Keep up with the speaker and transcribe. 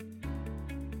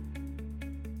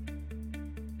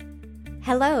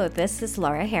Hello, this is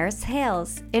Laura Harris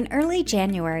Hales. In early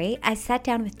January, I sat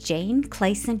down with Jane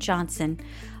Clayson Johnson,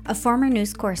 a former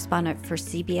news correspondent for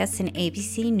CBS and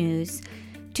ABC News,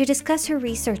 to discuss her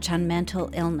research on mental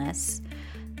illness.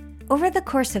 Over the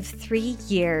course of 3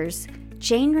 years,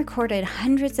 Jane recorded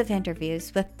hundreds of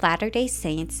interviews with Latter-day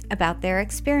Saints about their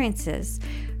experiences.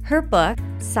 Her book,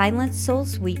 Silent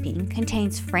Souls Weeping,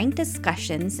 contains frank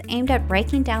discussions aimed at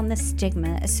breaking down the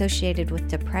stigma associated with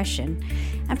depression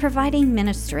and providing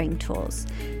ministering tools.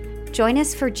 Join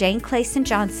us for Jane Clayson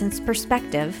Johnson's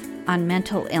perspective on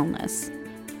mental illness.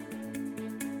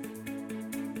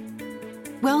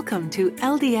 Welcome to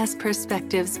LDS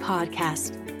Perspectives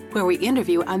Podcast, where we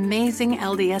interview amazing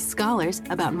LDS scholars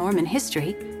about Mormon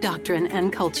history, doctrine,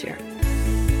 and culture.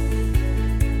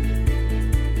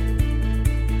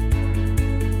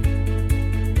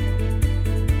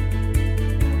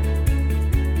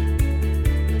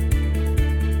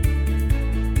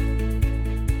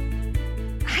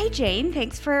 Hi, Jane.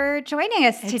 Thanks for joining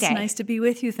us today. It's nice to be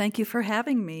with you. Thank you for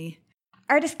having me.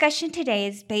 Our discussion today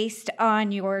is based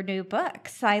on your new book,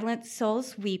 Silent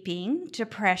Souls Weeping,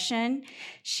 Depression,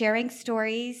 Sharing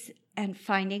Stories, and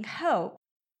Finding Hope.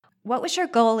 What was your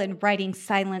goal in writing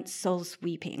Silent Souls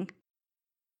Weeping?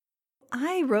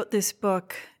 I wrote this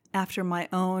book after my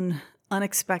own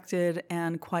unexpected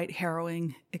and quite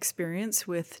harrowing experience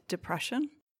with depression.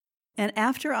 And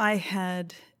after I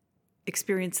had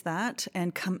experienced that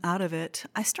and come out of it,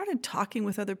 I started talking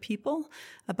with other people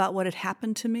about what had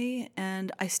happened to me,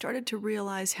 and I started to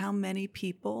realize how many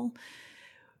people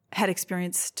had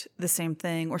experienced the same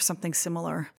thing or something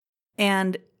similar,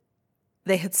 and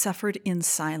they had suffered in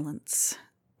silence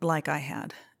like I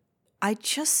had. I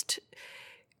just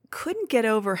couldn't get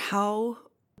over how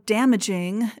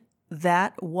damaging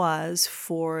that was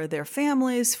for their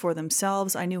families, for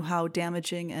themselves. I knew how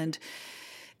damaging and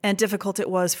difficult it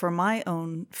was for my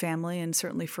own family and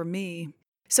certainly for me.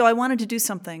 So I wanted to do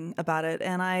something about it,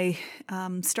 and I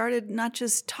started not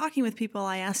just talking with people,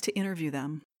 I asked to interview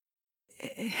them.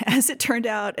 As it turned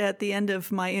out, at the end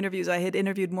of my interviews, I had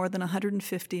interviewed more than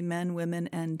 150 men, women,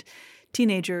 and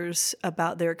teenagers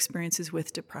about their experiences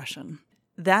with depression.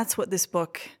 That's what this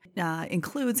book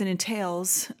includes and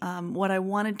entails. What I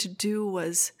wanted to do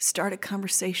was start a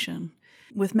conversation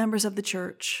with members of the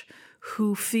church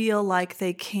who feel like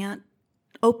they can't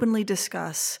openly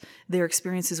discuss their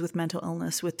experiences with mental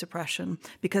illness, with depression,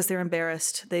 because they're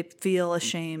embarrassed. They feel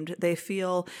ashamed. They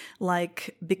feel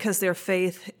like because their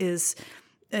faith is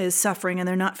suffering and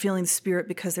they're not feeling the Spirit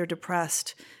because they're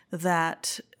depressed,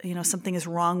 that something is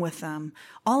wrong with them.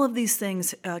 All of these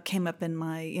things came up in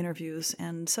my interviews,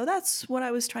 and so that's what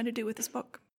I was trying to do with this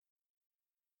book.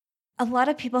 A lot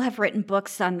of people have written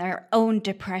books on their own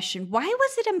depression. Why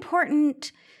was it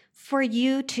important for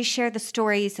you to share the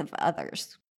stories of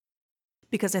others?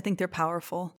 Because I think they're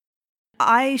powerful.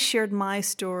 I shared my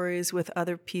stories with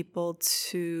other people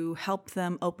to help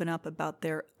them open up about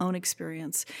their own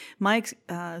experience. My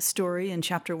story in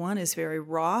chapter 1 is very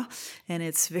raw, and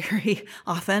it's very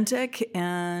authentic,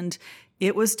 and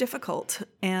it was difficult.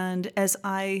 And as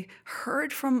I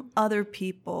heard from other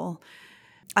people,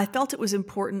 I felt it was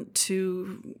important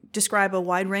to describe a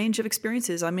wide range of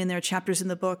experiences. I mean, there are chapters in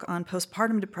the book on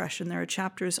postpartum depression. There are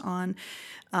chapters on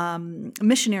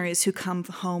missionaries who come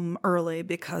home early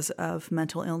because of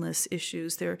mental illness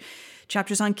issues. There are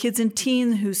chapters on kids and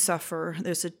teens who suffer.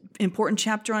 There's an important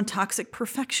chapter on toxic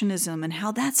perfectionism and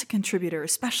how that's a contributor,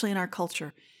 especially in our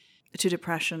culture, to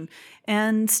depression.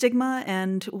 And stigma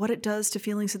and what it does to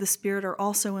feelings of the Spirit are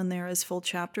also in there as full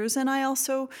chapters. And I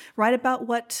also write about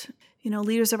what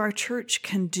leaders of our church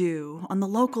can do on the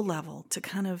local level to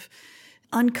kind of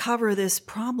uncover this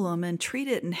problem and treat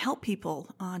it and help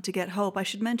people to get hope. I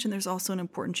should mention there's also an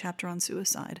important chapter on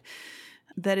suicide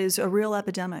that is a real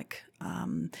epidemic.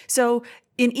 So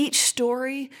in each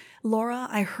story, Laura,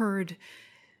 I heard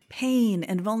pain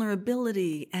and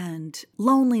vulnerability and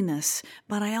loneliness,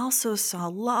 but I also saw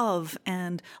love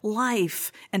and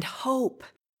life and hope.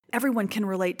 Everyone can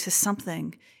relate to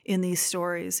something in these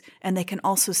stories, and they can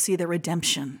also see the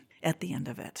redemption at the end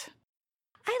of it.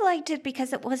 I liked it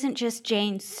because it wasn't just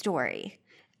Jane's story.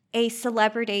 A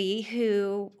celebrity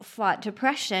who fought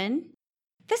depression.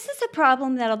 This is a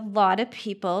problem that a lot of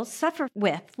people suffer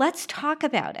with. Let's talk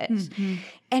about it. Mm-hmm.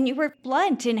 And you were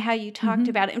blunt in how you talked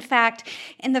about it. In fact,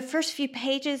 in the first few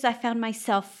pages, I found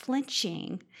myself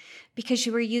flinching because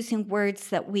you were using words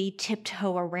that we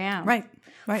tiptoe around. Right.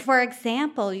 For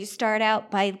example, you start out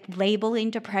by labeling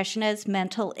depression as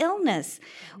mental illness.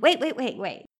 Wait.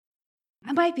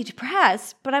 I might be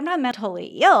depressed, but I'm not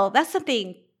mentally ill. That's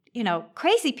something,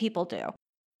 crazy people do.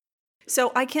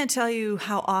 So I can't tell you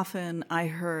how often I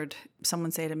heard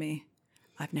someone say to me,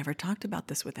 I've never talked about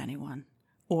this with anyone,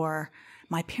 or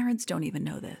my parents don't even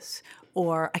know this,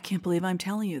 or I can't believe I'm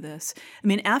telling you this. I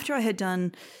mean, after I had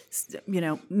done,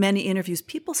 many interviews,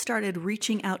 people started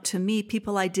reaching out to me,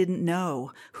 people I didn't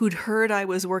know, who'd heard I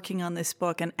was working on this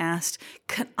book and asked,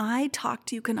 can I talk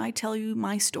to you? Can I tell you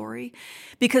my story?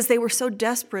 Because they were so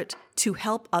desperate to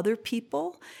help other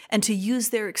people and to use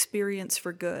their experience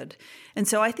for good. And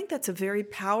so I think that's a very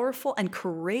powerful and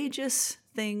courageous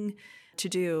thing to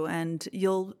do. And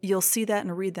you'll see that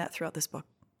and read that throughout this book.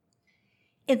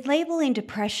 In labeling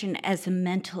depression as a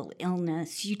mental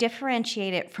illness, you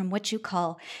differentiate it from what you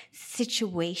call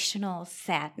situational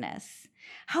sadness.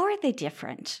 How are they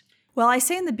different? Well, I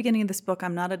say in the beginning of this book,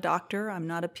 I'm not a doctor, I'm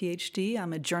not a PhD,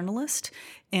 I'm a journalist.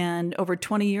 And over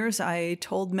 20 years, I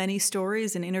told many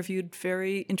stories and interviewed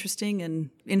very interesting and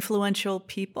influential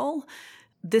people.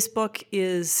 This book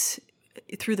is,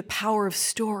 through the power of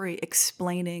story,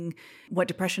 explaining what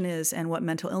depression is and what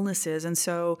mental illness is. And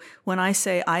so when I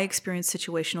say I experience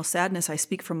situational sadness, I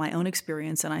speak from my own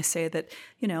experience. And I say that,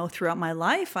 throughout my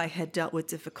life, I had dealt with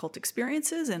difficult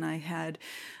experiences and I had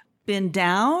been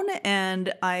down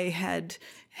and I had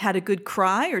had a good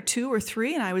cry or two or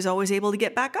three, and I was always able to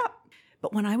get back up.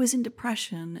 But when I was in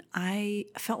depression, I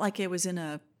felt like I was in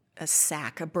a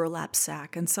sack, a burlap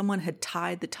sack, and someone had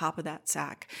tied the top of that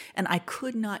sack, and I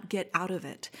could not get out of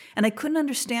it. And I couldn't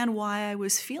understand why I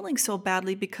was feeling so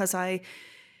badly because I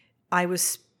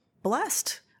was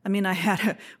blessed. I mean, I had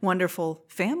a wonderful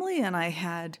family, and I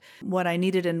had what I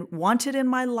needed and wanted in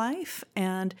my life,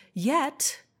 and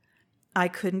yet I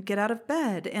couldn't get out of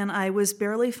bed, and I was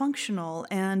barely functional,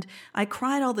 and I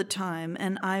cried all the time,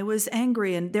 and I was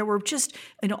angry, and there were just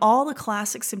all the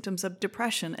classic symptoms of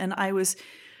depression, and I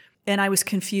was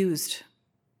confused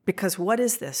because what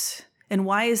is this? And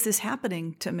why is this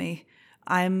happening to me?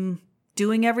 I'm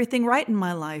doing everything right in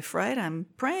my life, right? I'm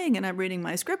praying and I'm reading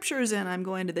my scriptures and I'm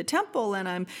going to the temple and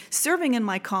I'm serving in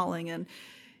my calling,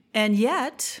 and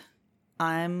yet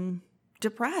I'm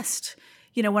depressed.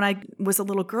 When I was a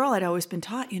little girl, I'd always been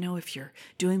taught, if you're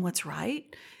doing what's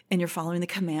right and you're following the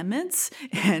commandments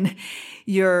and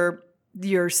you're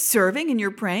serving and you're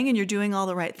praying and you're doing all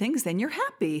the right things, then you're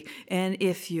happy. And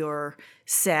if you're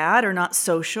sad or not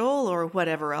social or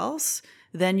whatever else,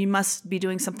 then you must be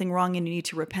doing something wrong and you need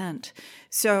to repent.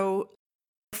 So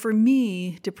for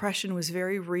me, depression was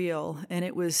very real, and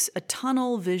it was a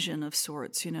tunnel vision of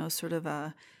sorts, sort of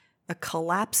a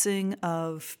collapsing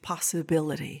of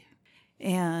possibility.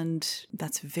 And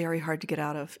that's very hard to get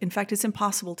out of. In fact, it's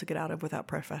impossible to get out of without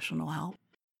professional help.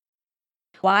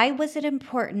 Why was it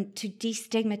important to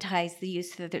destigmatize the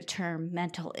use of the term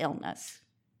mental illness?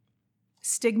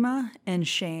 Stigma and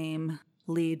shame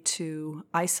lead to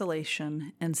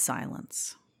isolation and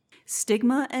silence.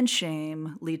 Stigma and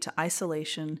shame lead to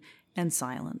isolation and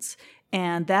silence.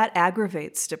 And that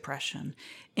aggravates depression.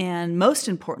 And most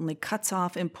importantly, cuts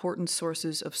off important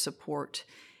sources of support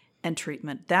and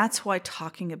treatment. That's why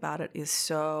talking about it is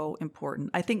so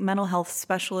important. I think mental health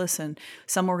specialists and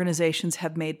some organizations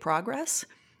have made progress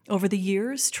over the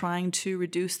years trying to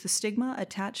reduce the stigma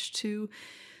attached to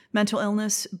mental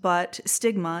illness, but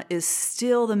stigma is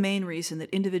still the main reason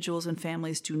that individuals and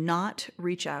families do not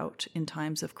reach out in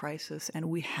times of crisis, and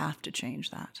we have to change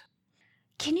that.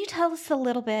 Can you tell us a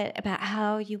little bit about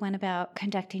how you went about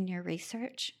conducting your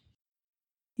research?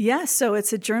 Yes, so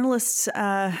it's a journalist's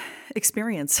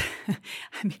experience. I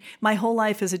mean, my whole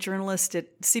life as a journalist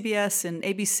at CBS and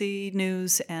ABC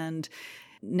News, and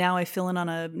now I fill in on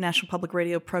a national public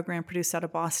radio program produced out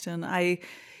of Boston. I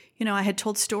had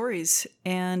told stories,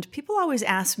 and people always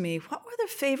ask me, what were the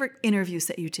favorite interviews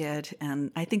that you did?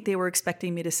 And I think they were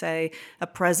expecting me to say a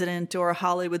president or a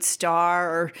Hollywood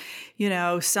star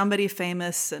or, somebody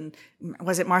famous, and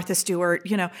was it Martha Stewart?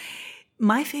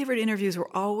 My favorite interviews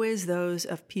were always those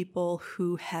of people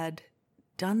who had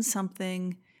done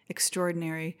something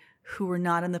extraordinary, who were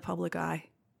not in the public eye,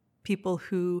 people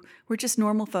who were just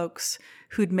normal folks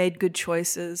who'd made good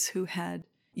choices, who had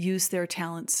used their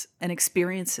talents and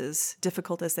experiences,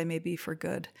 difficult as they may be, for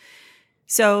good.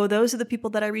 So those are the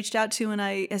people that I reached out to, and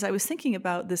as I was thinking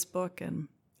about this book and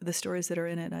the stories that are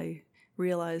in it, I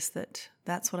realized that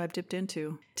that's what I've dipped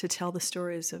into, to tell the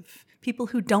stories of people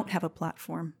who don't have a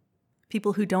platform,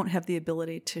 people who don't have the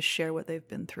ability to share what they've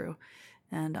been through.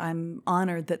 And I'm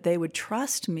honored that they would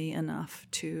trust me enough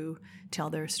to tell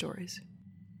their stories.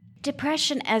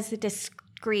 Depression as a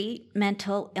discrete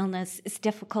mental illness is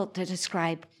difficult to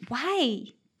describe. Why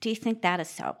do you think that is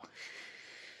so?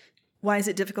 Why is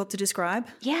it difficult to describe?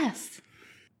 Yes.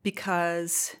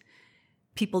 Because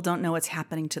people don't know what's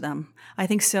happening to them. I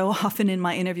think so often in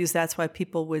my interviews, that's why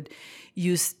people would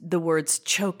use the words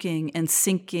choking and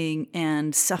sinking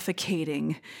and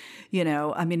suffocating.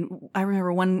 I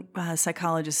remember one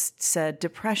psychologist said,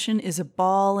 depression is a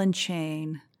ball and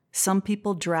chain. Some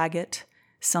people drag it,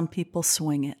 some people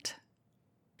swing it.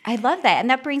 I love that. And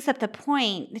that brings up the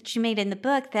point that you made in the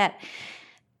book that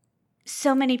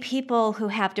so many people who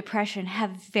have depression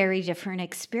have very different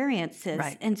experiences.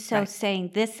 Right. And so Right.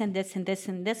 saying this and this and this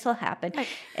and this will happen. Right.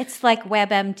 It's like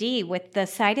WebMD with the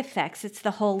side effects. It's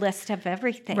the whole list of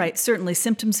everything. Right. Certainly.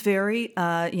 Symptoms vary.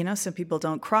 Some people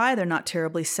don't cry. They're not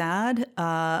terribly sad.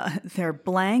 They're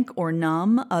blank or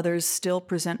numb. Others still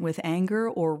present with anger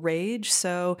or rage.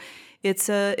 So it's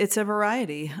a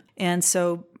variety. And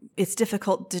so it's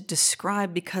difficult to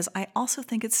describe because I also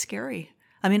think it's scary.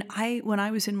 When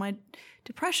I was in my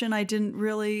depression, I didn't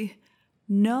really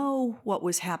know what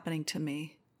was happening to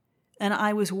me. And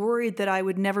I was worried that I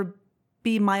would never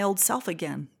be my old self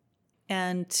again.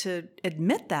 And to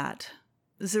admit that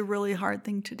is a really hard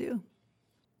thing to do.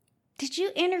 Did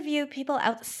you interview people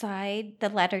outside the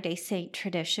Latter-day Saint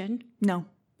tradition? No.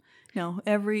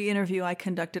 Every interview I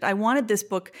conducted, I wanted this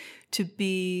book to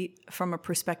be from a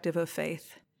perspective of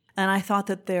faith. And I thought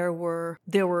that there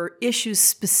were issues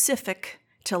specific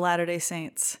to Latter-day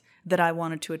Saints that I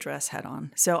wanted to address head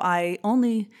on. So I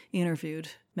only interviewed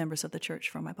members of the church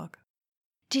for my book.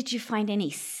 Did you find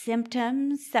any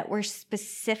symptoms that were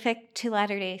specific to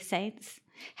Latter-day Saints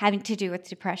having to do with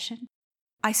depression?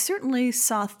 I certainly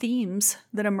saw themes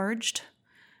that emerged.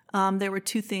 There were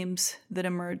two themes that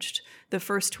emerged. The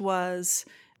first was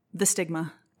the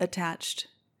stigma attached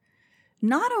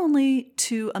not only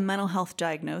to a mental health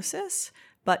diagnosis,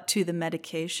 but to the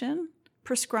medication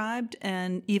prescribed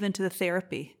and even to the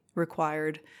therapy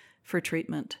required for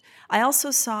treatment. I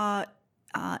also saw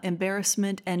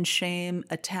embarrassment and shame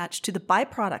attached to the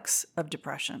byproducts of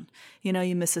depression.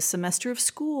 You miss a semester of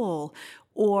school,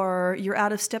 or you're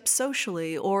out of step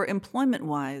socially or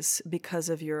employment-wise because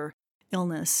of your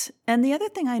illness. And the other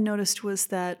thing I noticed was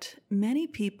that many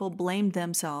people blamed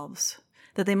themselves,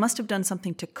 that they must have done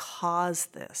something to cause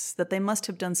this, that they must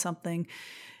have done something,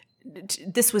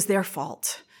 this was their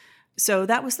fault. So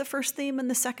that was the first theme. And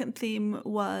the second theme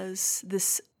was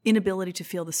this inability to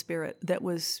feel the Spirit that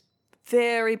was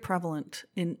very prevalent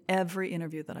in every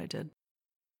interview that I did.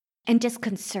 And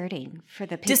disconcerting for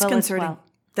the people Disconcerting. as well.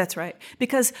 That's right.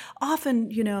 Because often,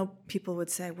 people would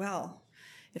say, well,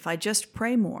 if I just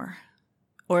pray more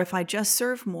or if I just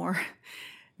serve more,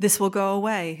 this will go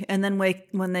away. And then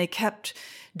when they kept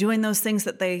doing those things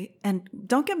and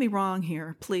don't get me wrong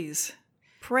here, please,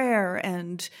 prayer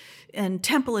and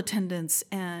temple attendance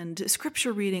and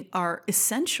scripture reading are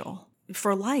essential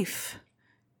for life.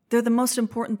 They're the most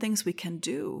important things we can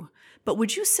do. But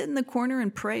would you sit in the corner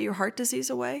and pray your heart disease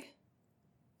away?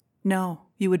 No,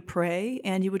 you would pray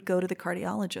and you would go to the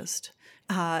cardiologist.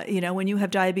 When you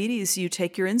have diabetes, you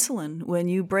take your insulin. When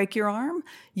you break your arm,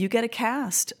 you get a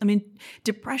cast.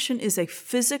 Depression is a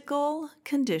physical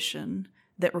condition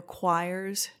that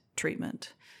requires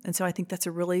treatment. And so I think that's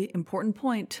a really important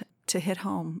point to hit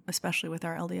home, especially with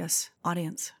our LDS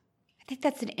audience. I think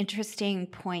that's an interesting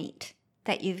point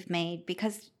that you've made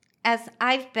because as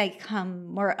I've become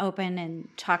more open and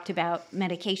talked about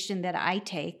medication that I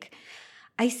take,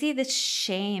 I see this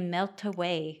shame melt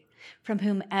away from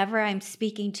whomever I'm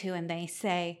speaking to, and they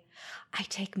say, I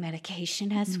take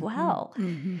medication as well.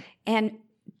 Mm-hmm. And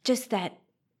just that,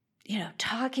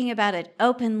 talking about it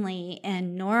openly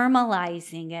and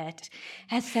normalizing it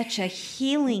has such a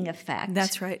healing effect.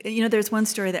 That's right. There's one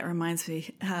story that reminds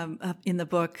me in the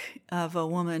book of a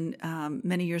woman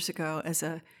many years ago as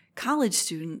a college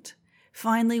student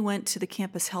finally went to the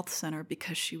campus health center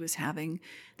because she was having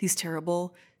these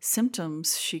terrible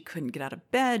symptoms. She couldn't get out of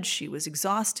bed. She was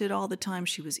exhausted all the time.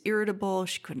 She was irritable.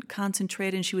 She couldn't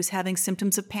concentrate, and she was having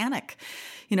symptoms of panic,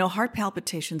 heart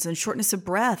palpitations and shortness of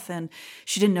breath. And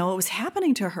she didn't know what was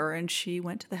happening to her. And she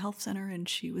went to the health center and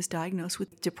she was diagnosed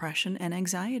with depression and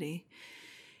anxiety.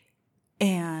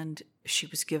 And she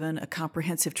was given a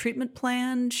comprehensive treatment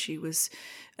plan. She was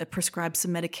prescribed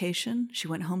some medication. She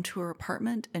went home to her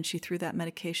apartment and she threw that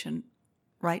medication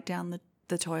right down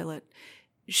the toilet.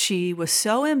 She was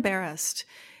so embarrassed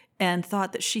and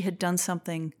thought that she had done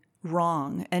something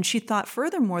wrong. And she thought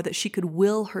furthermore that she could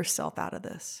will herself out of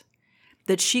this,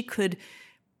 that she could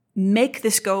make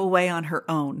this go away on her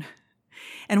own.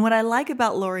 And what I like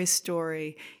about Lori's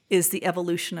story is the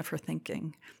evolution of her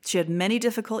thinking. She had many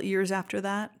difficult years after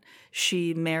that.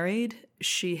 She married,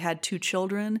 she had 2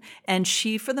 children, and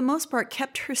she, for the most part,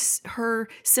 kept her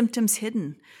symptoms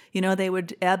hidden. You know, they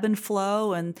would ebb and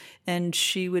flow, and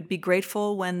she would be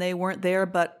grateful when they weren't there,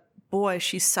 but boy,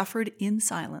 she suffered in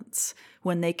silence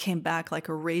when they came back like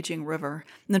a raging river.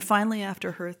 And then finally,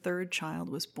 after her 3rd child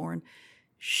was born,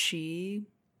 she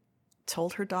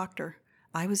told her doctor,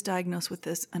 I was diagnosed with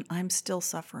this and I'm still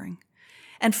suffering.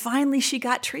 And finally, she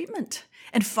got treatment.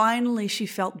 And finally, she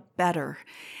felt better.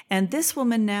 And this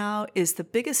woman now is the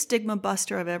biggest stigma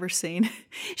buster I've ever seen.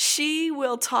 She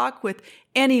will talk with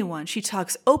anyone. She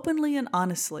talks openly and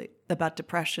honestly about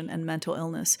depression and mental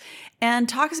illness and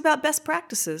talks about best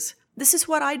practices. This is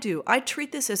what I do. I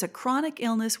treat this as a chronic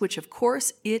illness, which of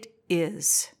course it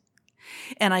is.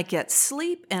 And I get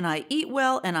sleep, and I eat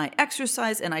well, and I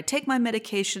exercise, and I take my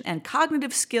medication, and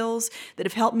cognitive skills that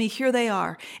have helped me, here they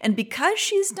are. And because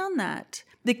she's done that,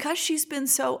 because she's been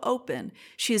so open,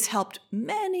 she has helped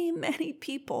many, many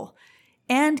people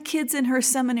and kids in her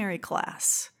seminary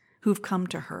class who've come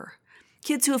to her,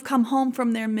 kids who have come home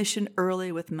from their mission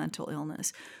early with mental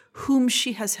illness, whom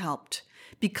she has helped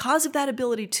because of that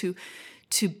ability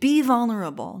to be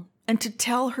vulnerable and to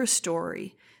tell her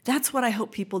story. That's what I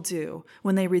hope people do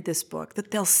when they read this book,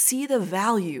 that they'll see the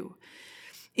value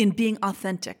in being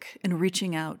authentic and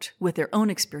reaching out with their own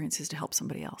experiences to help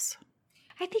somebody else.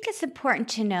 I think it's important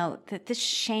to note that this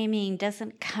shaming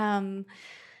doesn't come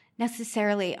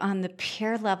necessarily on the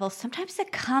peer level. Sometimes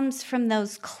it comes from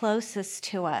those closest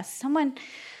to us. Someone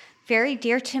very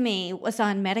dear to me was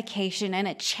on medication and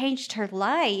it changed her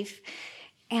life.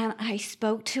 And I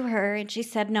spoke to her and she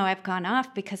said, no, I've gone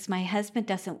off because my husband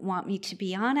doesn't want me to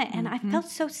be on it. And I felt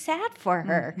so sad for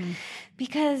her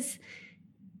because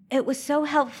it was so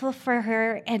helpful for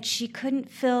her and she couldn't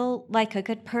feel like a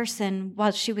good person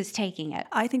while she was taking it.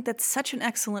 I think that's such an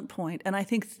excellent point. And I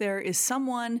think there is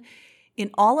someone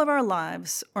in all of our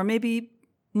lives, or maybe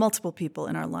multiple people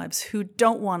in our lives, who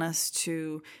don't want us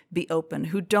to be open,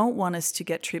 who don't want us to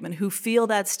get treatment, who feel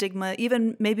that stigma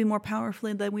even maybe more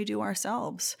powerfully than we do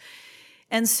ourselves.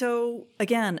 And so,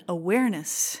 again,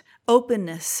 awareness,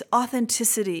 openness,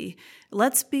 authenticity.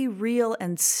 Let's be real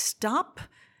and stop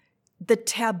the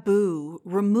taboo,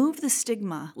 remove the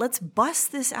stigma. Let's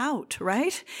bust this out,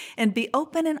 right? And be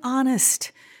open and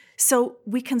honest so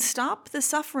we can stop the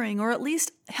suffering, or at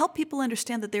least help people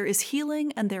understand that there is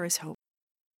healing and there is hope.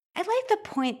 I like the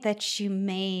point that you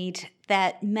made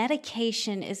that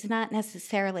medication is not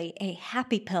necessarily a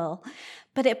happy pill,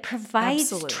 but it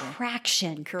provides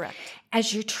traction. Correct.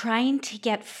 As you're trying to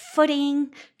get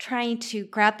footing, trying to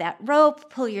grab that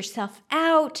rope, pull yourself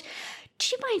out.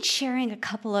 Do you mind sharing a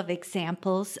couple of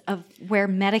examples of where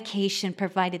medication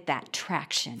provided that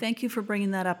traction? Thank you for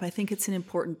bringing that up. I think it's an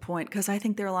important point because I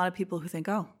think there are a lot of people who think,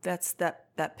 oh,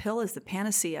 that pill is the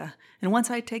panacea. And once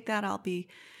I take that, I'll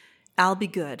be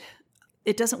good.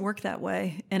 It doesn't work that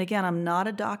way. And again, I'm not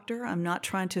a doctor. I'm not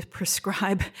trying to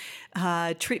prescribe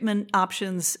treatment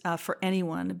options for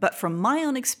anyone. But from my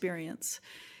own experience,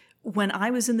 when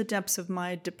I was in the depths of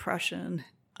my depression,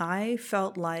 I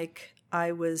felt like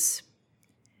I was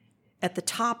at the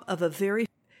top of a very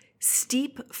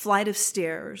steep flight of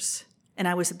stairs, and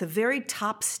I was at the very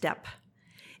top step.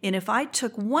 And if I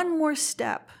took one more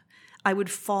step, I would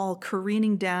fall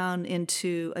careening down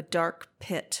into a dark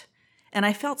pit. And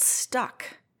I felt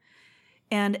stuck.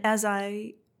 And as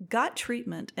I got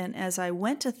treatment and as I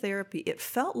went to therapy, it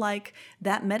felt like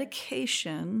that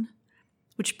medication,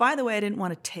 which, by the way, I didn't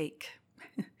want to take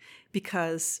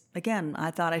because, again,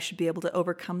 I thought I should be able to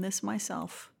overcome this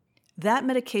myself. That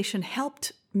medication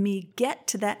helped me get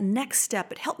to that next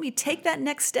step. It helped me take that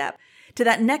next step to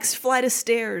that next flight of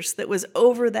stairs that was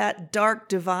over that dark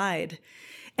divide.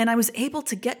 And I was able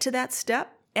to get to that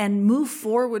step and move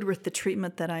forward with the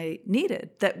treatment that I needed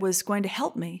that was going to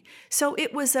help me. So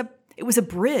it was a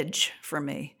bridge for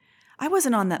me. I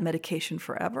wasn't on that medication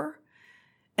forever.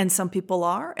 And some people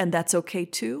are, and that's okay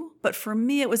too. But for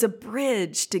me, it was a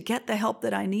bridge to get the help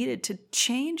that I needed to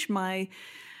change my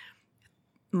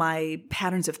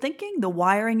patterns of thinking, the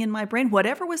wiring in my brain,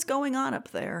 whatever was going on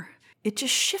up there. It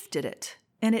just shifted it.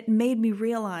 And it made me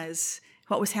realize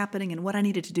what was happening and what I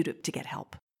needed to do to get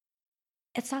help.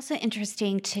 It's also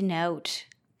interesting to note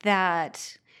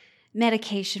that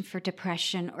medication for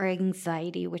depression or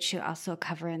anxiety, which you also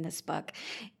cover in this book,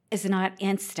 is not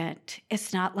instant.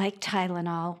 It's not like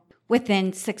Tylenol,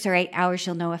 within 6 or 8 hours,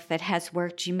 you'll know if it has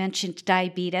worked. You mentioned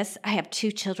diabetes. I have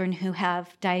 2 children who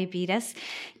have diabetes.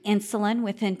 Insulin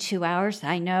within 2 hours.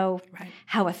 I know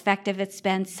how effective it's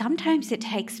been. Sometimes it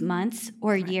takes months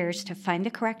or years to find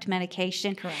the correct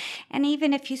medication. And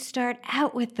even if you start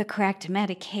out with the correct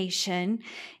medication,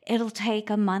 it'll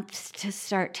take a month to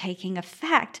start taking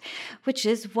effect, which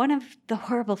is one of the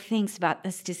horrible things about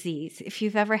this disease. If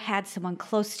you've ever had someone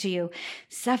close to you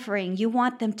suffering, you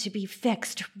want them to be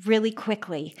fixed really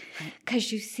quickly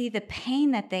because you see the pain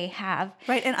that they have.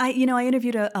 Right. And I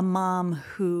interviewed a mom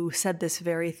who said this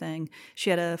very thing. She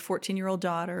had a 14-year-old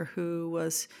daughter who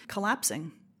was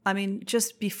collapsing. I mean,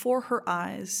 just before her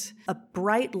eyes, a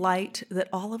bright light that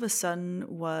all of a sudden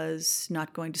was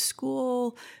not going to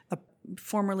school, a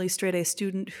formerly straight-A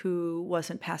student who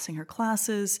wasn't passing her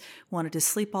classes, wanted to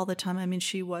sleep all the time. I mean,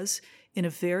 she was in a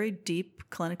very deep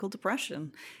clinical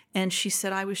depression. And she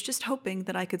said, I was just hoping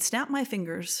that I could snap my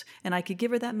fingers and I could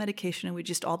give her that medication and we'd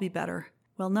just all be better.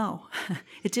 Well, no,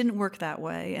 it didn't work that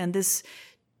way. And this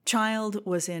child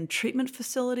was in treatment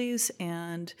facilities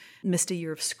and missed a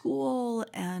year of school.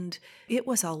 And it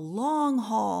was a long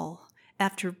haul.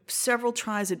 After several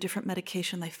tries of different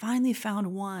medication, they finally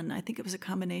found one, I think it was a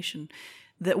combination,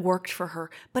 that worked for her.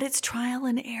 But it's trial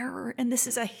and error, and this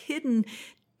is a hidden,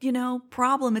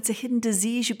 problem. It's a hidden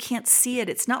disease. You can't see it.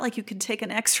 It's not like you can take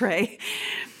an x-ray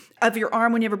of your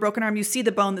arm when you have a broken arm. You see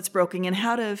the bone that's broken and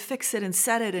how to fix it and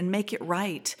set it and make it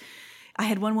right. I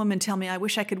had one woman tell me, I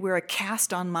wish I could wear a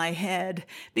cast on my head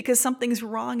because something's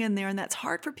wrong in there, and that's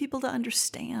hard for people to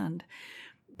understand.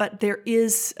 But there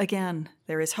is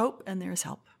hope and there is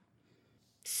help.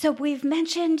 So we've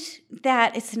mentioned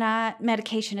that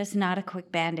medication is not a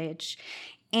quick bandage,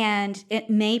 and it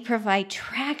may provide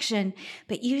traction,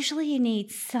 but usually you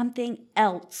need something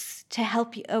else to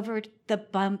help you over the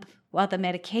bump while the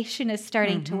medication is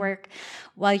starting to work,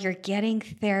 while you're getting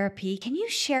therapy. Can you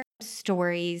share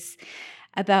stories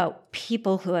about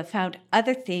people who have found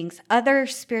other things, other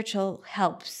spiritual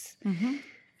helps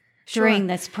during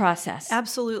this process?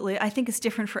 Absolutely. I think it's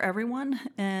different for everyone.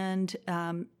 And,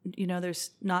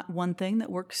 there's not one thing that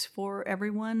works for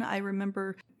everyone. I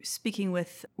remember speaking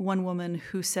with one woman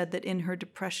who said that in her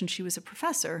depression, she was a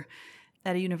professor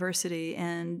at a university.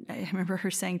 And I remember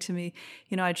her saying to me,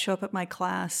 I'd show up at my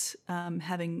class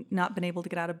having not been able to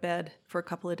get out of bed for a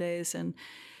couple of days. And,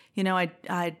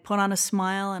 I'd put on a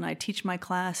smile and I'd teach my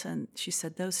class. And she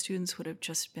said those students would have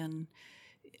just been...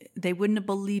 they wouldn't have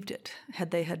believed it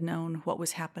had they had known what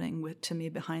was happening to me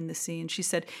behind the scenes.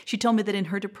 She told me that in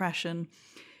her depression,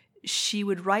 she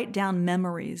would write down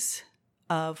memories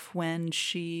of when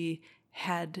she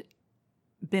had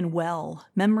been well,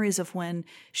 memories of when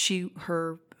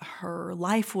her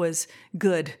life was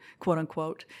good, quote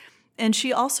unquote. And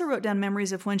she also wrote down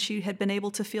memories of when she had been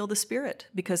able to feel the Spirit,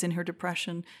 because in her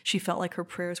depression, she felt like her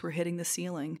prayers were hitting the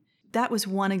ceiling. That was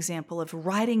one example of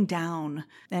writing down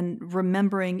and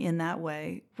remembering in that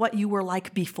way what you were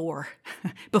like before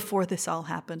this all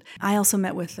happened. I also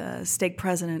met with a stake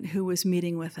president who was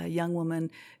meeting with a young woman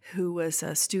who was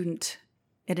a student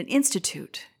at an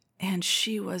institute, and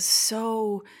she was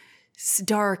so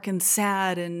dark and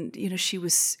sad, and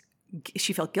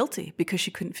she felt guilty because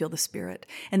she couldn't feel the Spirit.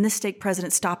 And this stake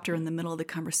president stopped her in the middle of the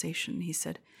conversation. He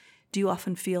said, "Do you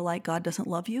often feel like God doesn't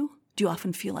love you? Do you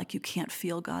often feel like you can't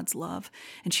feel God's love?"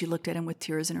 And she looked at him with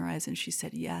tears in her eyes and she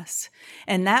said, "Yes."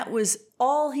 And that was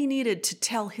all he needed to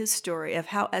tell his story of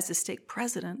how, as a stake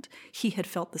president, he had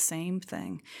felt the same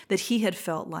thing, that he had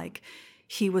felt like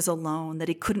he was alone, that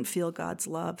he couldn't feel God's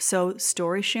love. So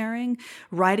story sharing,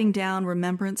 writing down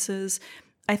remembrances,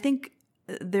 I think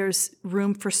there's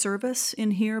room for service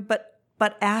in here, but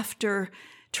after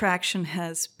traction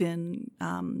has been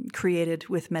created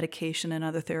with medication and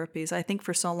other therapies. I think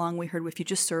for so long we heard, if you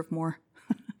just serve more,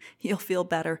 you'll feel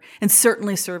better. And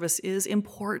certainly service is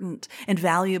important and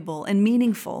valuable and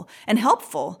meaningful and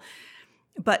helpful.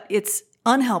 But it's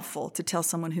unhelpful to tell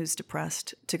someone who's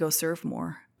depressed to go serve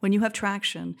more. When you have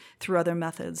traction through other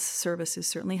methods, service is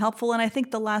certainly helpful. And I think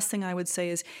the last thing I would say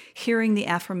is hearing the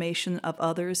affirmation of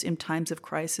others in times of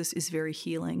crisis is very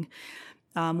healing.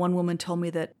 One woman told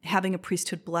me that having a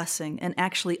priesthood blessing and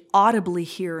actually audibly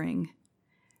hearing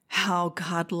how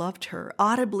God loved her,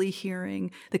 audibly hearing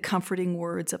the comforting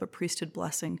words of a priesthood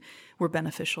blessing were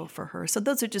beneficial for her. So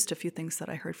those are just a few things that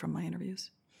I heard from my interviews.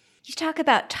 You talk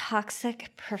about toxic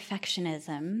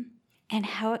perfectionism and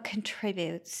how it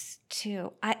contributes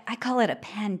to, I call it a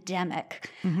pandemic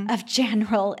of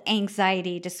general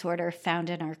anxiety disorder found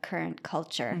in our current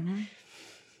culture.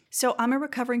 So I'm a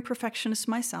recovering perfectionist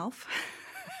myself.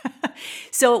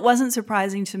 So it wasn't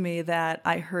surprising to me that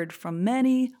I heard from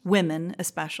many women,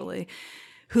 especially,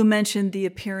 who mentioned the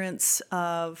appearance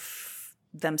of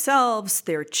themselves,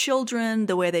 their children,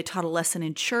 the way they taught a lesson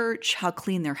in church, how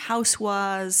clean their house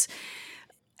was,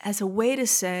 as a way to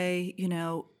say,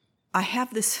 I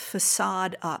have this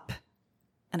facade up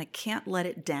and I can't let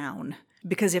it down.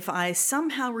 Because if I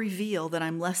somehow reveal that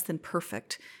I'm less than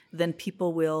perfect, then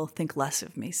people will think less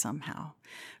of me somehow,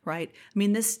 right? I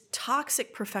mean, this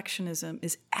toxic perfectionism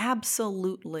is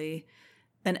absolutely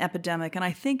an epidemic. And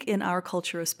I think in our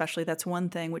culture especially, that's one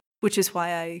thing, which is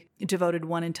why I devoted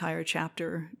one entire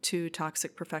chapter to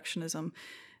toxic perfectionism.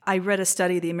 I read a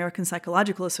study, the American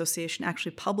Psychological Association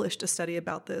actually published a study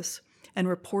about this and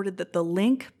reported that the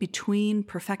link between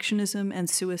perfectionism and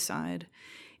suicide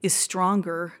is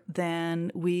stronger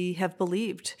than we have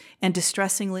believed and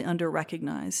distressingly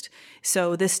under-recognized.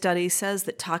 So this study says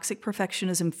that toxic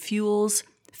perfectionism fuels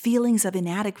feelings of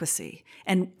inadequacy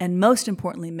and most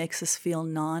importantly, makes us feel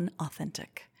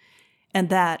non-authentic. And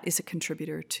that is a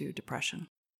contributor to depression.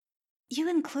 You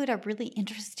include a really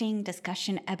interesting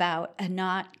discussion about a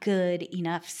not good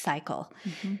enough cycle.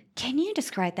 Mm-hmm. Can you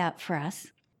describe that for us?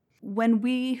 When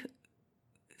we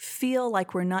feel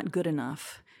like we're not good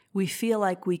enough, we feel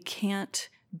like we can't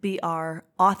be our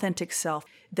authentic self,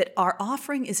 that our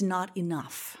offering is not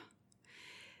enough,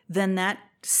 then that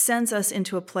sends us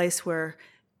into a place where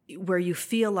you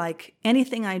feel like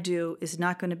anything I do is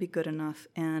not going to be good enough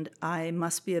and I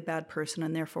must be a bad person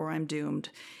and therefore I'm doomed.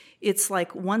 It's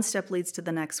like one step leads to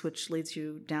the next, which leads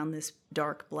you down this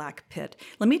dark black pit.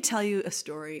 Let me tell you a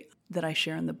story that I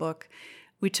share in the book.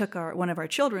 We took one of our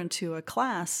children to a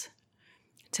class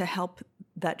to help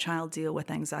that child deal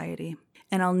with anxiety.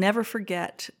 And I'll never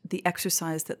forget the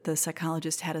exercise that the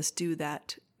psychologist had us do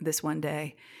this one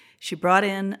day. She brought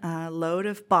in a load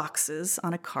of boxes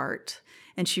on a cart,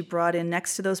 and she brought in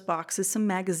next to those boxes some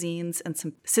magazines and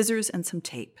some scissors and some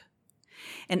tape.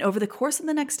 And over the course of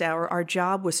the next hour, our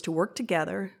job was to work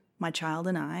together, my child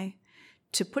and I,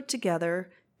 to put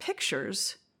together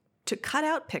pictures, to cut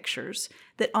out pictures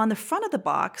that on the front of the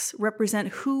box represent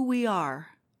who we are,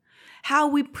 how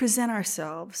we present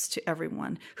ourselves to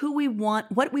everyone, who we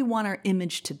want, what we want our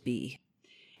image to be.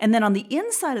 And then on the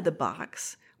inside of the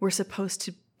box, we're supposed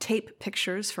to tape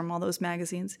pictures from all those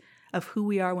magazines of who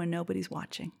we are when nobody's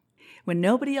watching. When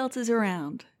nobody else is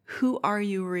around, who are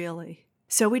you really?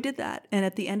 So we did that, and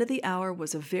at the end of the hour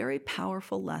was a very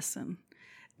powerful lesson.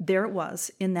 There it was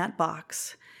in that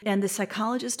box. And the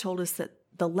psychologist told us that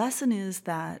the lesson is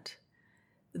that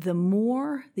the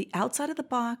more the outside of the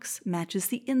box matches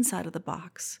the inside of the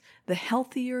box, the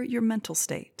healthier your mental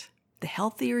state, the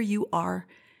healthier you are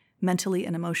mentally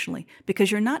and emotionally,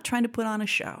 because you're not trying to put on a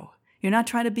show. You're not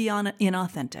trying to be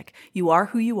inauthentic. You are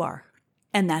who you are,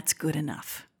 and that's good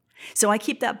enough. So I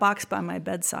keep that box by my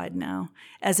bedside now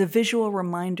as a visual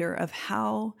reminder of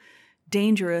how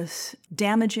dangerous,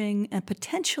 damaging, and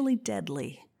potentially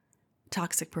deadly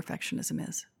toxic perfectionism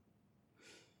is.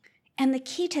 And the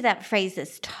key to that phrase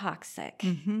is toxic.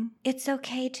 Mm-hmm. It's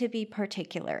okay to be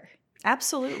particular.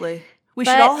 Absolutely. We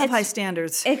should all have high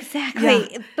standards. Exactly.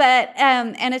 Yeah. But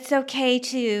and it's okay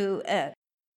to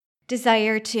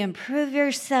desire to improve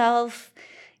yourself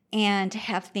and to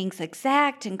have things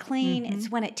exact and clean. Mm-hmm. It's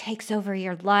when it takes over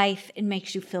your life and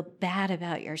makes you feel bad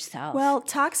about yourself. Well,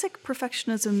 toxic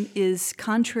perfectionism is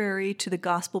contrary to the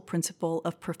gospel principle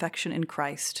of perfection in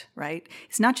Christ, right?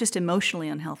 It's not just emotionally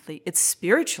unhealthy, it's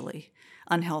spiritually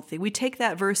unhealthy. We take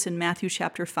that verse in Matthew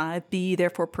chapter 5, be ye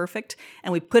therefore perfect,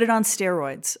 and we put it on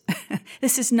steroids.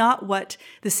 This is not what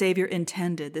the Savior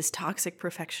intended, this toxic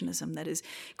perfectionism that is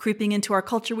creeping into our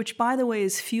culture, which, by the way,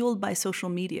 is fueled by social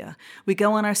media. We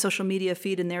go on our social media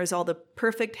feed, and there's all the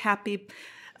perfect, happy,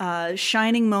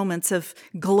 shining moments of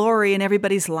glory in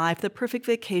everybody's life, the perfect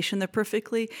vacation, the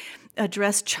perfectly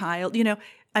dressed child.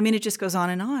 It just goes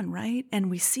on, right? And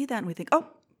we see that, and we think, oh,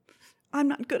 I'm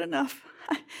not good enough.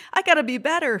 I got to be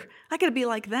better. I got to be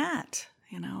like that.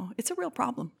 It's a real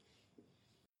problem.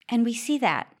 And we see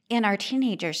that in our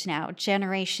teenagers now,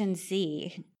 Generation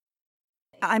Z.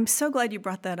 I'm so glad you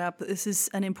brought that up. This is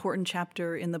an important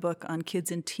chapter in the book on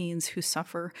kids and teens who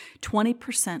suffer.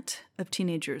 20% of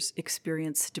teenagers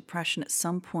experience depression at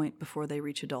some point before they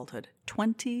reach adulthood.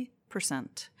 20%.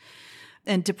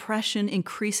 And depression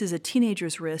increases a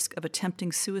teenager's risk of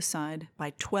attempting suicide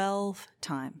by 12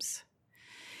 times.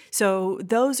 So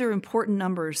those are important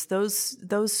numbers.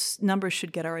 Those numbers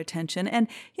should get our attention. And,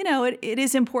 it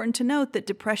is important to note that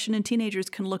depression in teenagers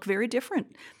can look very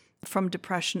different from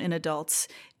depression in adults.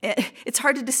 It's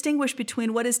hard to distinguish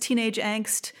between what is teenage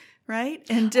angst, right?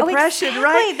 And depression, exactly.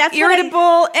 Right? That's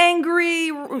irritable, angry,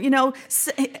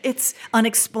 it's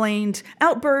unexplained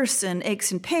outbursts and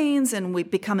aches and pains and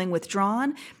becoming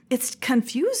withdrawn. it's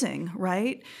confusing,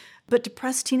 right? But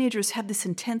depressed teenagers have this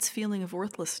intense feeling of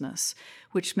worthlessness,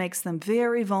 which makes them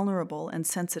very vulnerable and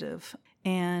sensitive,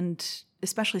 and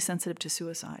especially sensitive to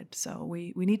suicide. So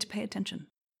we need to pay attention.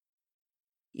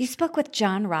 You spoke with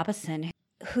John Robison,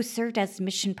 who served as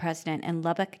mission president in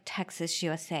Lubbock, Texas,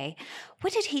 USA.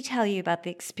 What did he tell you about the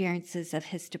experiences of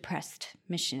his depressed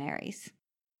missionaries?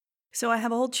 So I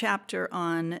have a whole chapter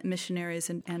on missionaries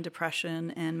and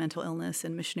depression and mental illness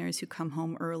and missionaries who come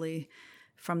home early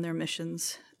from their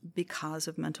missions because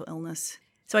of mental illness.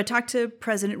 So I talked to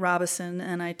President Robison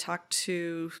and I talked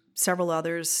to several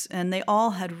others, and they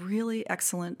all had really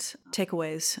excellent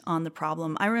takeaways on the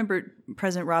problem. I remember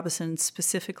President Robison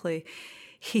specifically.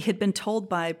 He had been told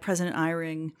by President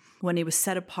Eyring when he was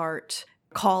set apart,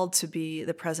 called to be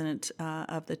the president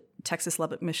of the Texas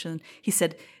Lubbock Mission. He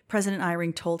said, President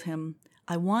Eyring told him,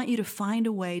 "I want you to find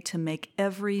a way to make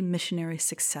every missionary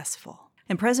successful."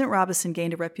 And President Robison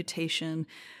gained a reputation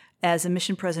as a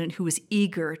mission president who was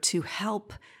eager to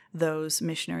help those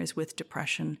missionaries with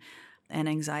depression and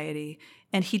anxiety.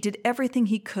 And he did everything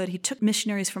he could. He took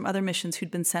missionaries from other missions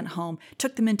who'd been sent home,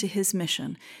 took them into his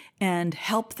mission, and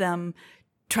helped them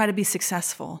try to be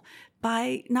successful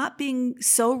by not being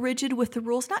so rigid with the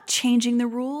rules, not changing the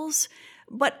rules,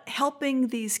 but helping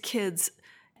these kids,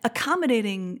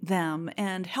 accommodating them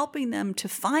and helping them to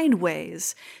find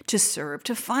ways to serve,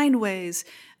 to find ways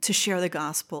to share the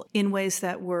gospel in ways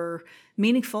that were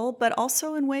meaningful, but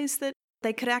also in ways that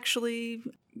they could actually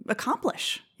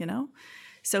accomplish,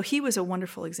 So he was a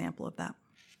wonderful example of that.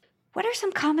 What are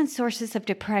some common sources of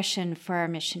depression for our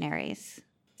missionaries?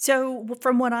 So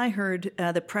from what I heard,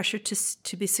 the pressure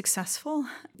to be successful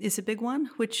is a big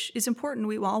one, which is important.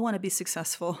 We all want to be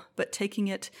successful, but taking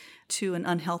it to an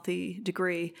unhealthy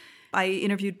degree. I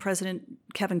interviewed President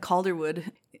Kevin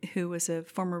Calderwood, who was a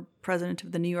former president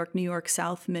of the New York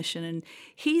South Mission, and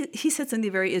he said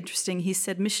something very interesting. He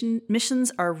said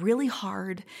missions are really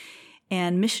hard,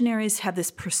 and missionaries have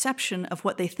this perception of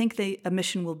what they think a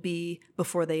mission will be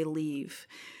before they leave.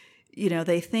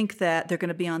 They think that they're going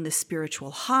to be on this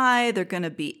spiritual high. They're going to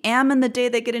be ammon the day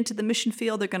they get into the mission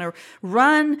field. They're going to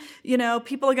run.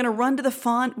 People are going to run to the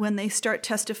font when they start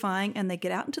testifying, and they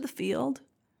get out into the field,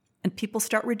 and people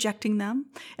start rejecting them,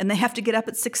 and they have to get up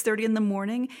at 6:30 in the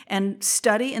morning and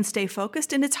study and stay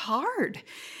focused, and it's hard.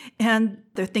 And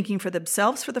they're thinking for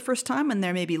themselves for the first time, and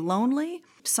they may be lonely.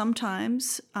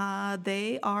 Sometimes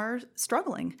they are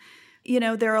struggling.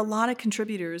 There are a lot of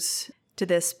contributors to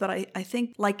this, but I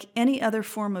think like any other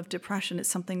form of depression, it's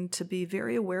something to be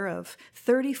very aware of.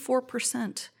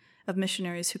 34% of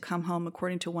missionaries who come home,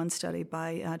 according to one study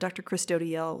by Dr. Chris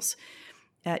Doty-Yells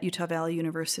at Utah Valley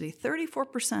University,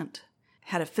 34%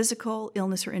 had a physical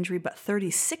illness or injury, but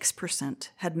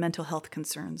 36% had mental health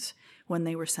concerns when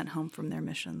they were sent home from their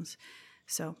missions.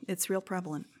 So it's real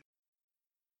prevalent.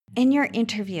 In your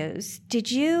interviews,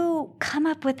 did you come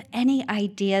up with any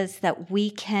ideas that we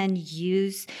can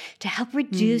use to help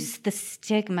reduce the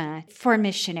stigma for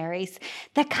missionaries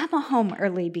that come home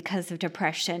early because of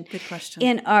depression? Good question.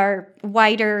 In our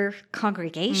wider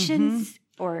congregations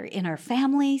or in our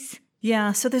families?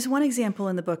 Yeah, so there's one example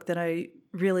in the book that I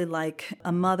really like,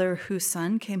 a mother whose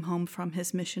son came home from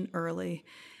his mission early.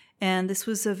 And this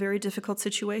was a very difficult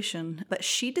situation, but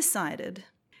she decided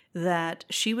that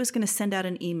she was going to send out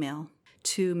an email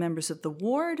to members of the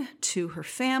ward, to her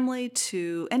family,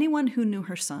 to anyone who knew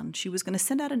her son. She was going to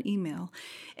send out an email,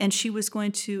 and she was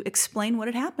going to explain what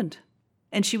had happened.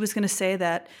 And she was going to say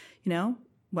that,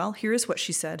 well, here's what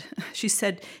she said. She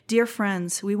said, "Dear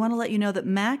friends, we want to let you know that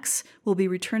Max will be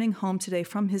returning home today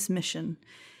from his mission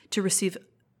to receive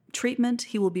treatment.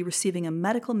 He will be receiving a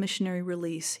medical missionary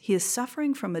release. He is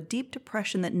suffering from a deep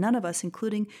depression that none of us,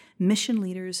 including mission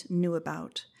leaders, knew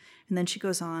about." And then she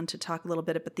goes on to talk a little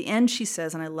bit. At the end, she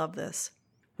says, and I love this,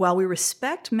 "While we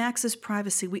respect Max's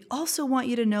privacy, we also want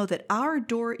you to know that our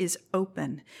door is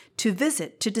open to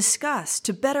visit, to discuss,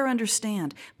 to better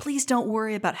understand. Please don't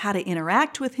worry about how to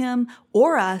interact with him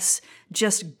or us.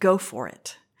 Just go for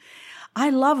it." I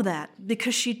love that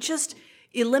because she just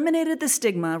eliminated the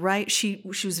stigma, right? She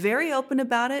was very open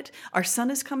about it. Our son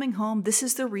is coming home. This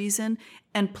is the reason.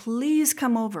 And please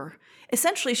come over.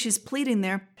 Essentially, she's pleading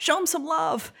there, show him some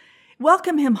love.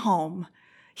 Welcome him home.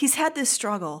 He's had this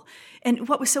struggle. And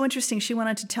what was so interesting, she went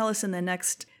on to tell us in the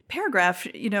next paragraph,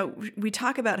 we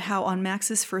talk about how on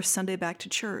Max's first Sunday back to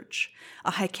church,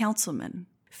 a high councilman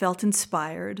felt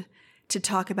inspired to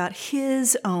talk about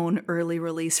his own early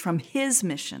release from his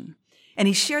mission. And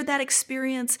he shared that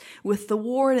experience with the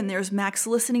ward, and there's Max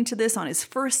listening to this on his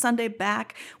first Sunday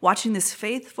back, watching this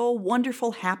faithful,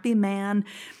 wonderful, happy man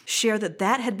share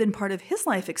that had been part of his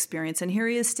life experience. And here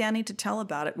he is standing to tell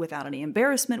about it without any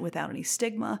embarrassment, without any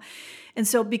stigma. And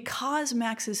so because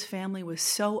Max's family was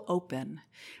so open,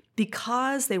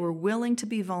 because they were willing to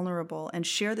be vulnerable and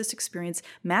share this experience,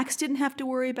 Max didn't have to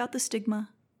worry about the stigma.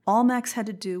 All Max had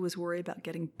to do was worry about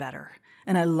getting better.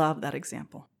 And I love that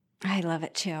example. I love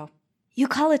it too. You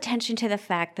call attention to the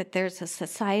fact that there's a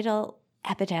societal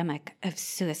epidemic of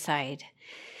suicide.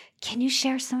 Can you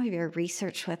share some of your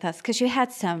research with us? Because you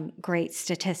had some great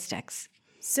statistics.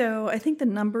 So I think the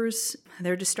numbers,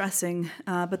 they're distressing,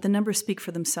 but the numbers speak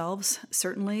for themselves,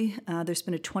 certainly. There's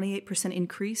been a 28%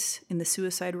 increase in the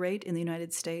suicide rate in the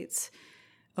United States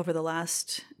over the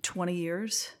last 20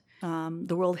 years.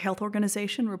 The World Health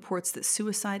Organization reports that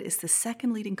suicide is the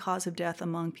second leading cause of death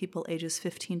among people ages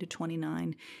 15 to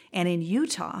 29. And in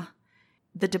Utah,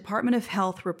 the Department of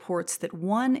Health reports that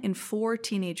 1 in 4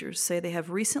 teenagers say they have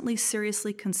recently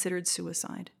seriously considered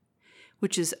suicide,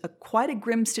 which is quite a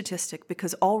grim statistic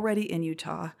because already in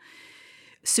Utah,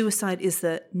 suicide is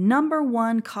the number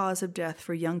 1 cause of death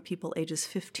for young people ages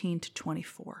 15 to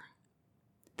 24.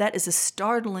 That is a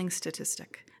startling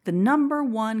statistic. The number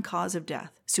 1 cause of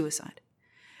death, suicide,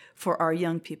 for our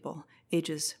young people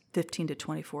ages 15 to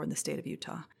 24 in the state of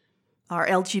Utah. Our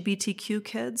LGBTQ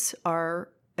kids are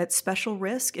at special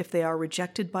risk if they are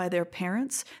rejected by their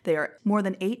parents. They are more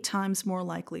than 8 times more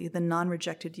likely than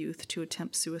non-rejected youth to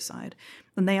attempt suicide.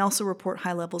 And they also report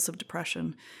high levels of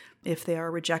depression if they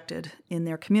are rejected in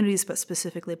their communities, but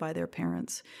specifically by their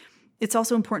parents. It's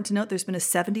also important to note there's been a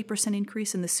 70%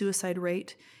 increase in the suicide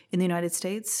rate in the United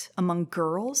States among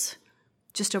girls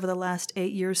just over the last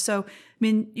 8 years. So,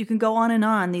 you can go on and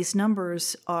on. These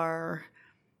numbers are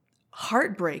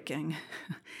heartbreaking.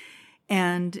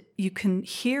 And you can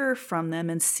hear from them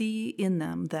and see in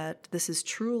them that this is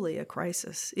truly a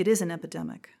crisis. It is an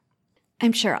epidemic.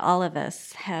 I'm sure all of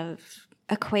us have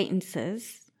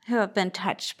acquaintances who have been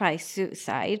touched by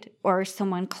suicide or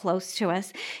someone close to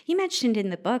us. You mentioned in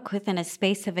the book within a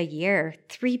space of a year,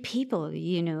 3 people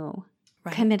you knew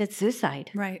committed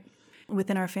suicide. Right.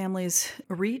 Within our family's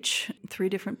reach, 3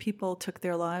 different people took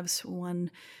their lives.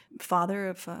 One father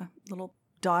of a little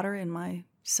daughter in my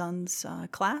son's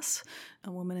class,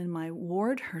 a woman in my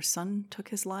ward, her son took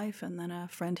his life, and then a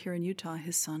friend here in Utah,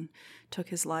 his son took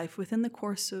his life within the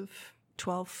course of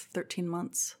 12, 13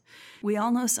 months. We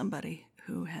all know somebody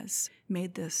who has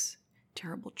made this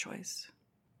terrible choice.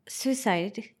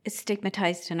 Suicide is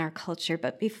stigmatized in our culture,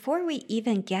 but before we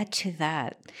even get to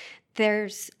that,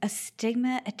 there's a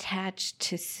stigma attached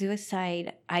to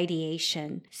suicide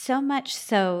ideation, so much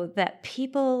so that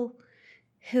people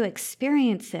who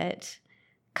experience it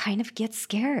kind of get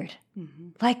scared. Mm-hmm.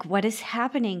 Like, what is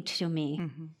happening to me?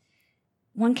 Mm-hmm.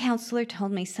 One counselor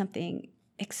told me something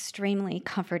extremely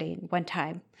comforting one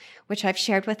time, which I've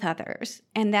shared with others,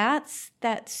 and that's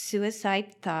that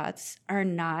suicide thoughts are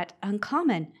not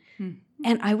uncommon. Mm-hmm.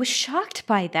 And I was shocked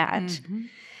by that. Mm-hmm.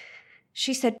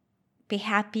 She said, be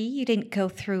happy you didn't go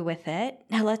through with it.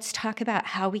 Now let's talk about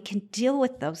how we can deal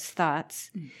with those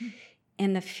thoughts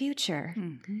in the future.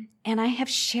 Mm-hmm. And I have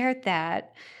shared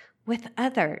that with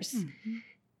others. Mm-hmm.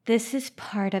 This is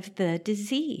part of the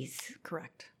disease.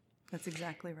 Correct. That's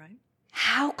exactly right.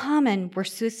 How common were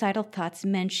suicidal thoughts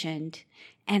mentioned,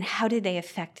 and how did they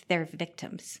affect their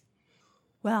victims?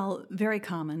 Well, very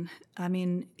common.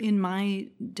 In my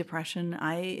depression,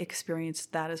 I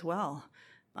experienced that as well.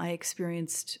 I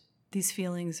experienced these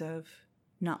feelings of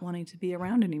not wanting to be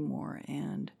around anymore,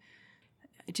 and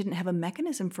I didn't have a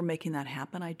mechanism for making that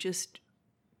happen. I just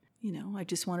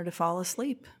wanted to fall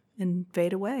asleep and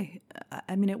fade away.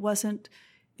 It wasn't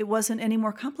any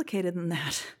more complicated than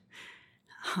that.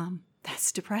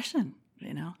 That's depression,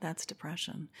 that's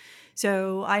depression.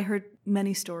 So I heard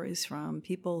many stories from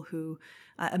people who,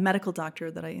 a medical doctor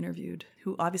that I interviewed,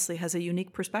 who obviously has a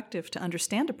unique perspective to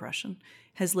understand depression,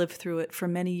 has lived through it for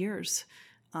many years.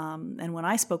 And when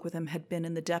I spoke with him, had been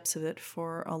in the depths of it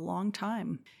for a long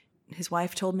time. His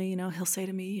wife told me, he'll say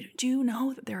to me, do you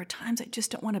know that there are times I just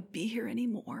don't want to be here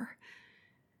anymore?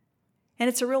 And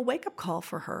it's a real wake-up call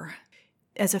for her.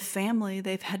 As a family,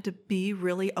 they've had to be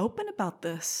really open about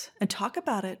this and talk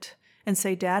about it and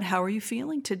say, Dad, how are you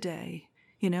feeling today?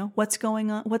 What's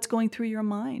going on? What's going through your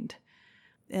mind?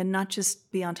 And not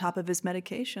just be on top of his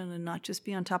medication and not just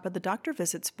be on top of the doctor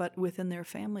visits, but within their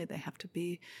family, they have to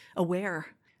be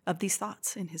aware of these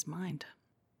thoughts in his mind.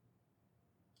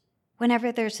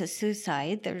 Whenever there's a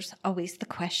suicide, there's always the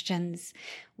questions,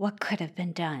 what could have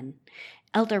been done?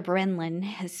 Elder Brenlin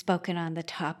has spoken on the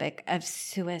topic of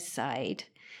suicide.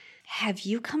 Have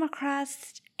you come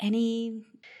across any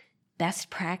best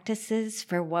practices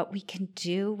for what we can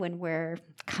do when we're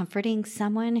comforting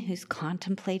someone who's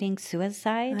contemplating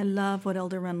suicide? I love what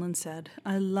Elder Renlund said.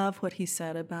 I love what he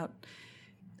said about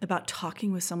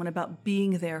talking with someone, about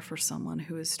being there for someone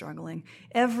who is struggling.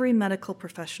 Every medical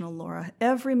professional, Laura,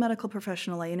 every medical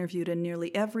professional I interviewed in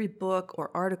nearly every book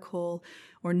or article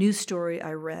or news story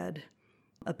I read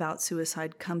about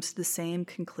suicide comes to the same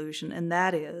conclusion, and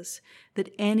that is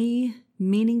that any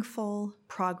meaningful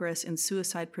progress in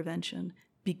suicide prevention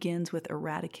begins with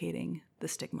eradicating the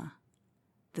stigma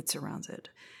that surrounds it.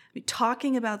 I mean,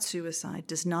 talking about suicide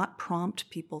does not prompt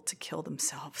people to kill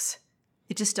themselves.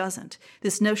 It just doesn't.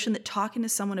 This notion that talking to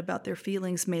someone about their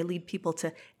feelings may lead people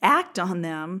to act on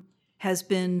them has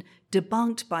been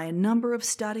debunked by a number of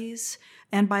studies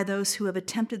and by those who have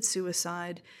attempted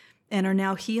suicide and are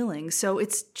now healing. So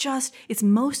it's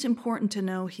most important to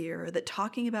know here that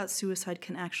talking about suicide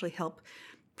can actually help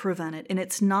prevent it. And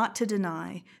it's not to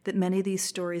deny that many of these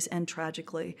stories end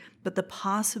tragically, but the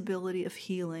possibility of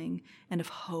healing and of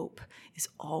hope is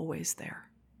always there.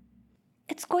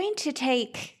 It's going to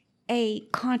take a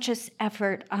conscious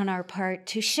effort on our part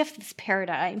to shift this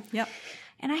paradigm. Yep.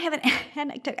 And I have an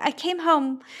anecdote. I came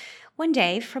home one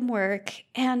day from work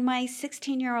and my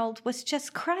 16-year-old was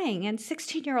just crying, and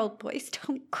 16-year-old boys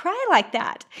don't cry like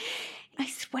that. I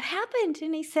said, "What happened?"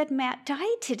 And he said, "Matt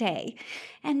died today."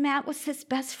 And Matt was his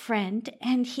best friend,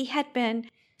 and he had been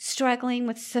struggling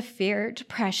with severe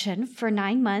depression for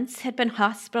 9 months, had been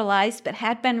hospitalized, but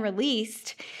had been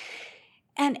released.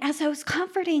 And as I was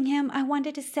comforting him, I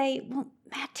wanted to say, well,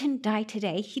 Matt didn't die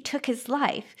today. He took his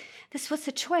life. This was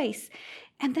a choice.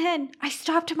 And then I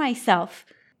stopped myself.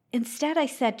 Instead, I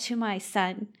said to my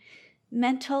son,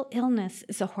 mental illness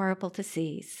is a horrible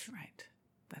disease. Right.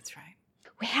 That's right.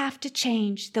 We have to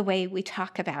change the way we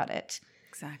talk about it.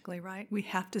 Exactly right. We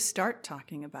have to start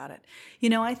talking about it. You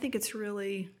know, I think it's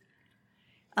really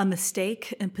a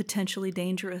mistake and potentially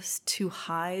dangerous to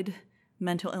hide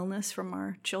mental illness from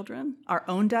our children, our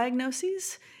own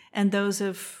diagnoses, and those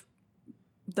of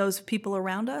people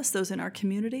around us, those in our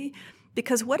community.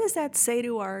 Because what does that say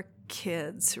to our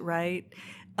kids, right,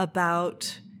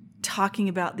 about talking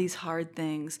about these hard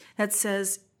things? That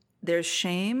says there's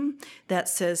shame. That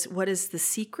says, what is the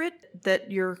secret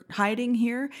that you're hiding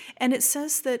here? And it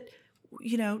says that,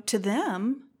 you know, to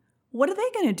them, what are they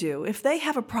going to do if they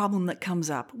have a problem that comes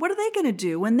up? What are they going to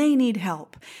do when they need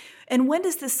help? And when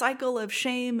does this cycle of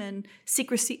shame and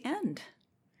secrecy end?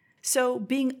 So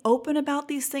being open about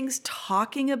these things,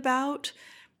 talking about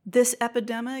this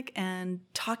epidemic and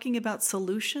talking about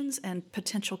solutions and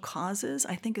potential causes,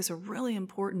 I think is a really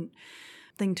important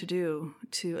thing to do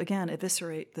to, again,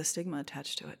 eviscerate the stigma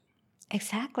attached to it.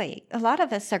 Exactly. A lot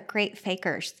of us are great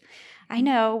fakers. I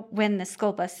know when the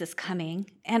school bus is coming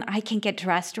and I can get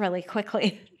dressed really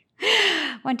quickly.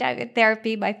 One time in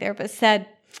therapy, my therapist said,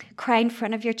 cry in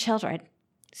front of your children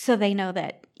so they know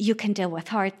that you can deal with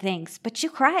hard things, but you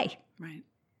cry. Right.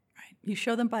 You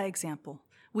show them by example.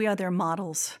 We are their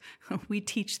models. We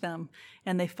teach them,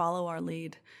 and they follow our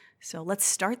lead. So let's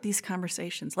start these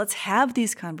conversations. Let's have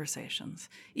these conversations,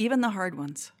 even the hard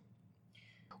ones.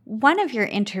 One of your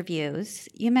interviews,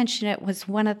 you mentioned it was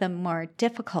one of the more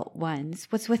difficult ones,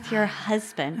 was with your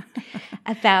husband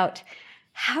about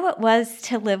how it was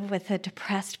to live with a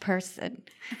depressed person.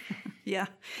 Yeah.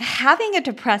 Having a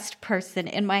depressed person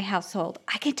in my household,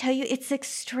 I can tell you it's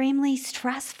extremely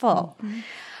stressful. Mm-hmm.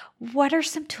 What are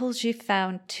some tools you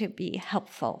found to be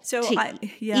helpful to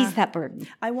ease that burden?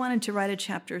 I wanted to write a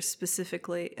chapter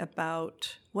specifically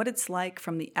about what it's like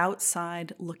from the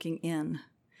outside looking in.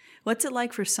 What's it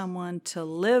like for someone to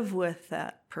live with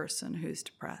that person who's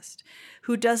depressed,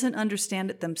 who doesn't understand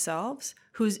it themselves,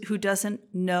 who doesn't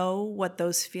know what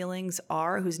those feelings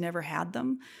are, who's never had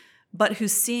them, but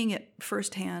who's seeing it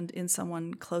firsthand in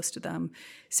someone close to them.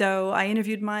 So I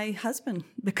interviewed my husband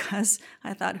because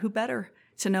I thought, who better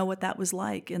to know what that was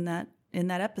like in that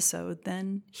episode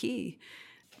than he.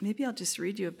 Maybe I'll just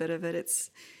read you a bit of it.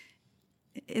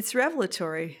 It's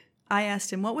revelatory. I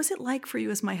asked him, what was it like for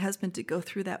you as my husband to go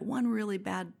through that one really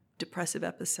bad depressive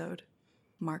episode?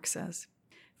 Mark says,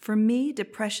 for me,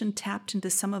 depression tapped into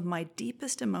some of my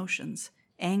deepest emotions,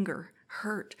 anger,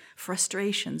 hurt,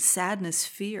 frustration, sadness,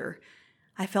 fear.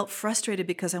 I felt frustrated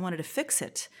because I wanted to fix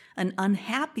it, and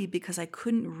unhappy because I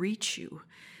couldn't reach you.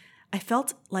 I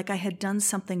felt like I had done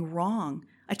something wrong.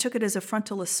 I took it as a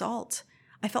frontal assault.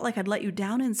 I felt like I'd let you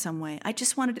down in some way. I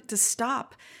just wanted it to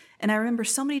stop. And I remember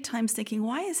so many times thinking,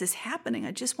 why is this happening?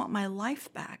 I just want my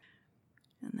life back.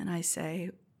 And then I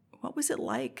say, what was it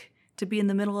like to be in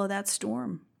the middle of that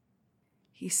storm?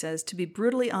 He says, to be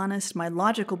brutally honest, my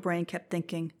logical brain kept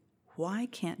thinking, why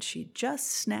can't she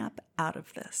just snap out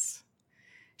of this?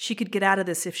 She could get out of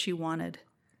this if she wanted.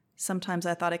 Sometimes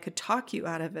I thought I could talk you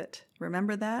out of it.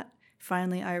 Remember that?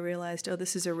 Finally, I realized, oh,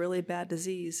 this is a really bad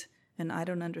disease, and I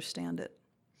don't understand it.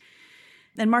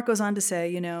 And Mark goes on to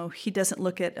say, he doesn't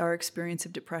look at our experience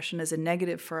of depression as a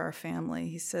negative for our family.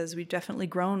 He says, we've definitely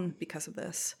grown because of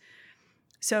this.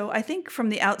 So I think from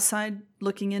the outside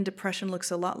looking in, depression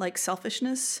looks a lot like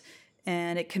selfishness,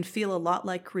 and it can feel a lot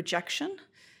like rejection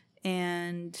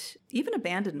and even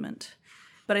abandonment.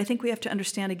 But I think we have to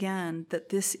understand again that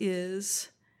this is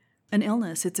an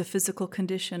illness. It's a physical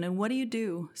condition. And what do you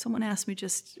do? Someone asked me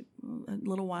just a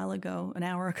little while ago, an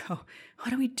hour ago, what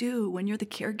do we do when you're the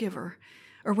caregiver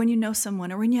or when you know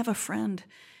someone or when you have a friend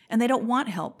and they don't want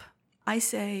help? I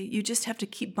say you just have to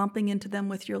keep bumping into them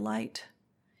with your light.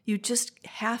 You just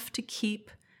have to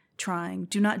keep trying.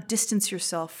 Do not distance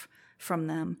yourself from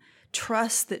them.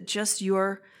 Trust that just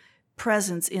your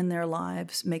presence in their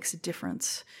lives makes a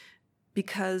difference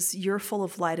because you're full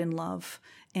of light and love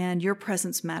and your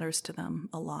presence matters to them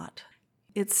a lot.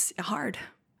 It's hard,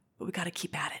 but we got to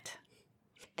keep at it.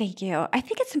 Thank you. I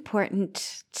think it's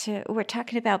important we're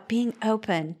talking about being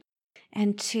open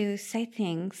and to say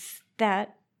things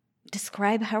that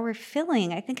describe how we're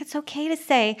feeling. I think it's okay to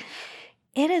say,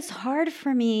 it is hard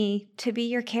for me to be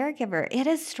your caregiver. It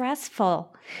is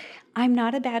stressful. I'm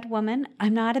not a bad woman.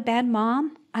 I'm not a bad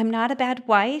mom. I'm not a bad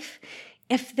wife.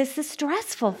 If this is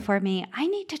stressful for me, I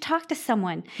need to talk to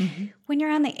someone. Mm-hmm. When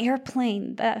you're on the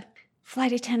airplane, the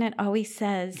flight attendant always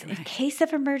says, in case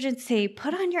of emergency,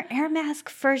 put on your air mask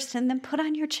first and then put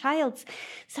on your child's.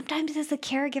 Sometimes as a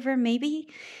caregiver, maybe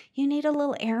you need a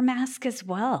little air mask as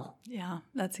well. Yeah,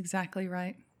 that's exactly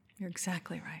right. You're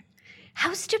exactly right.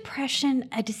 How's depression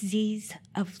a disease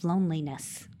of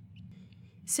loneliness?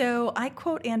 So I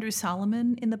quote Andrew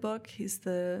Solomon in the book. He's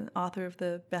the author of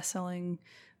the best-selling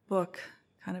book,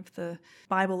 kind of the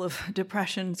Bible of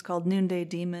depression. It's called Noonday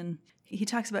Demon. He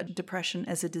talks about depression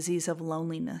as a disease of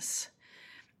loneliness,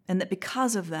 and that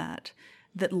because of that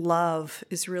love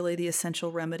is really the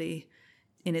essential remedy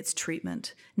in its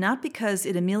treatment. Not because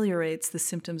it ameliorates the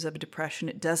symptoms of depression,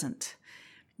 it doesn't,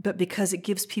 but because it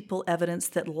gives people evidence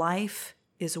that life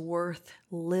is worth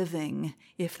living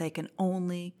if they can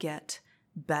only get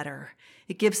better.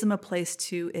 It gives them a place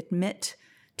to admit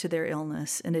to their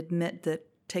illness and admit that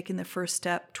taking the first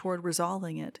step toward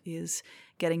resolving it is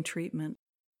getting treatment.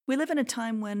 We live in a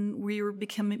time when we are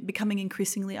becoming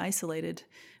increasingly isolated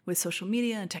with social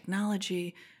media and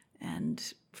technology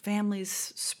and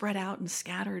families spread out and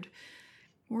scattered.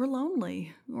 We're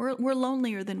lonely. We're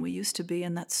lonelier than we used to be,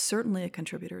 and that's certainly a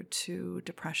contributor to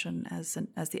depression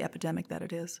as the epidemic that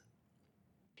it is.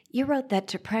 You wrote that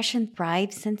depression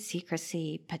thrives in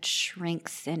secrecy but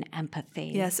shrinks in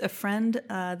empathy. Yes, a friend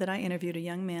that I interviewed, a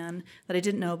young man that I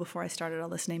didn't know before I started all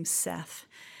this, named Seth,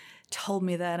 told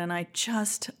me that, and I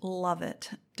just love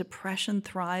it. Depression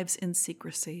thrives in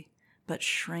secrecy but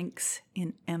shrinks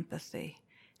in empathy.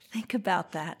 Think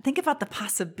about that. Think about the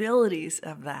possibilities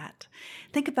of that.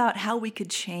 Think about how we could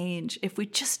change if we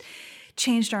just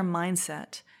changed our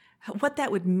mindset, what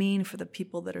that would mean for the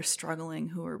people that are struggling,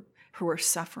 who are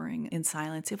suffering in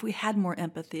silence, if we had more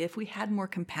empathy, if we had more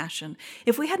compassion,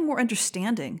 if we had more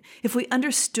understanding, if we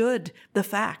understood the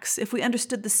facts, if we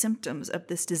understood the symptoms of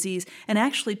this disease and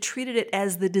actually treated it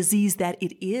as the disease that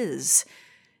it is,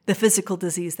 the physical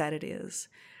disease that it is.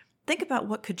 Think about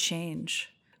what could change.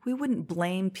 We wouldn't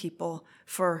blame people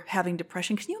for having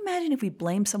depression. Can you imagine if we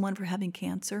blamed someone for having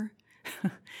cancer?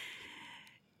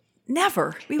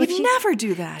 Never. We would never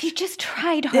do that. If you just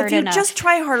tried hard enough. If you just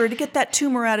try harder to get that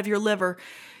tumor out of your liver,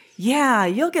 yeah,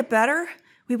 you'll get better.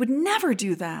 We would never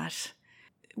do that.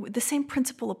 The same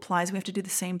principle applies. We have to do the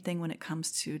same thing when it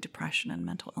comes to depression and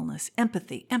mental illness.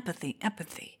 Empathy, empathy,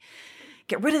 empathy.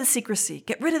 Get rid of the secrecy.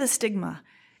 Get rid of the stigma.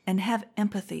 And have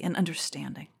empathy and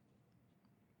understanding.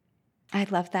 I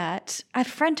love that. A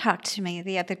friend talked to me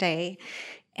the other day,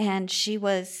 and she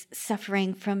was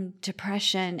suffering from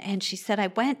depression. And she said, I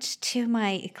went to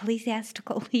my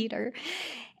ecclesiastical leader,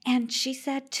 and she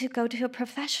said to go to a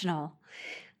professional.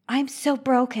 I'm so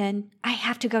broken, I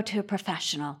have to go to a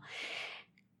professional.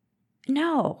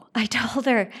 No, I told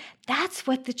her, that's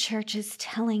what the church is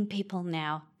telling people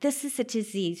now. This is a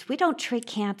disease. We don't treat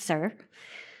cancer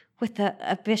with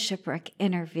a bishopric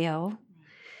interview.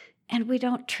 And we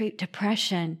don't treat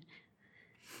depression.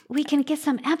 We can get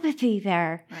some empathy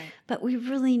there, right, but we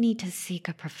really need to seek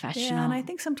a professional. Yeah, and I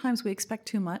think sometimes we expect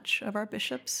too much of our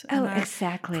bishops and our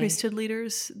exactly. priesthood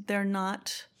leaders. They're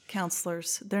not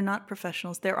counselors. They're not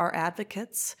professionals. There are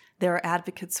advocates. There are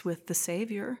advocates with the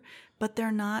Savior, but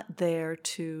they're not there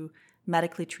to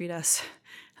medically treat us.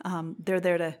 They're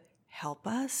there to help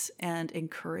us and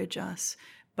encourage us.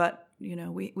 But,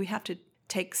 we have to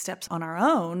take steps on our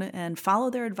own and follow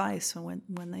their advice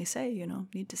when they say,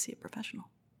 need to see a professional.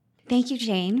 Thank you,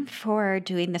 Jane, for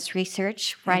doing this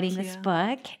research, writing this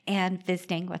book, and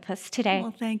visiting with us today.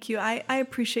 Well, thank you. I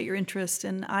appreciate your interest.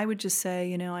 And I would just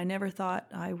say, I never thought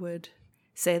I would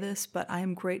say this, but I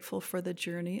am grateful for the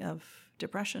journey of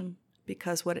depression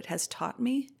because what it has taught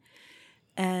me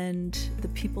and the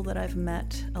people that I've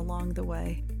met along the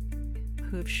way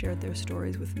who have shared their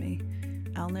stories with me,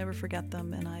 I'll never forget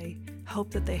them. And I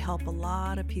hope that they help a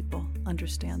lot of people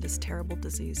understand this terrible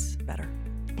disease better.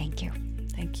 Thank you.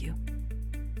 Thank you.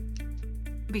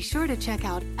 Be sure to check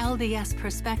out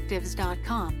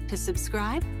ldsperspectives.com to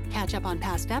subscribe, catch up on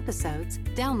past episodes,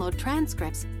 download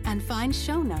transcripts, and find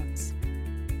show notes.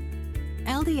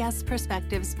 LDS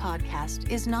Perspectives Podcast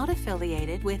is not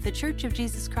affiliated with The Church of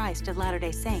Jesus Christ of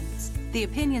Latter-day Saints. The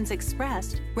opinions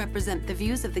expressed represent the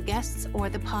views of the guests or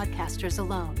the podcasters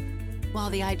alone.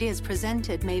 While the ideas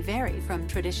presented may vary from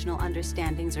traditional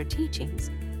understandings or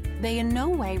teachings, they in no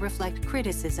way reflect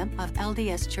criticism of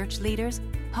LDS church leaders,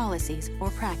 policies, or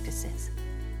practices.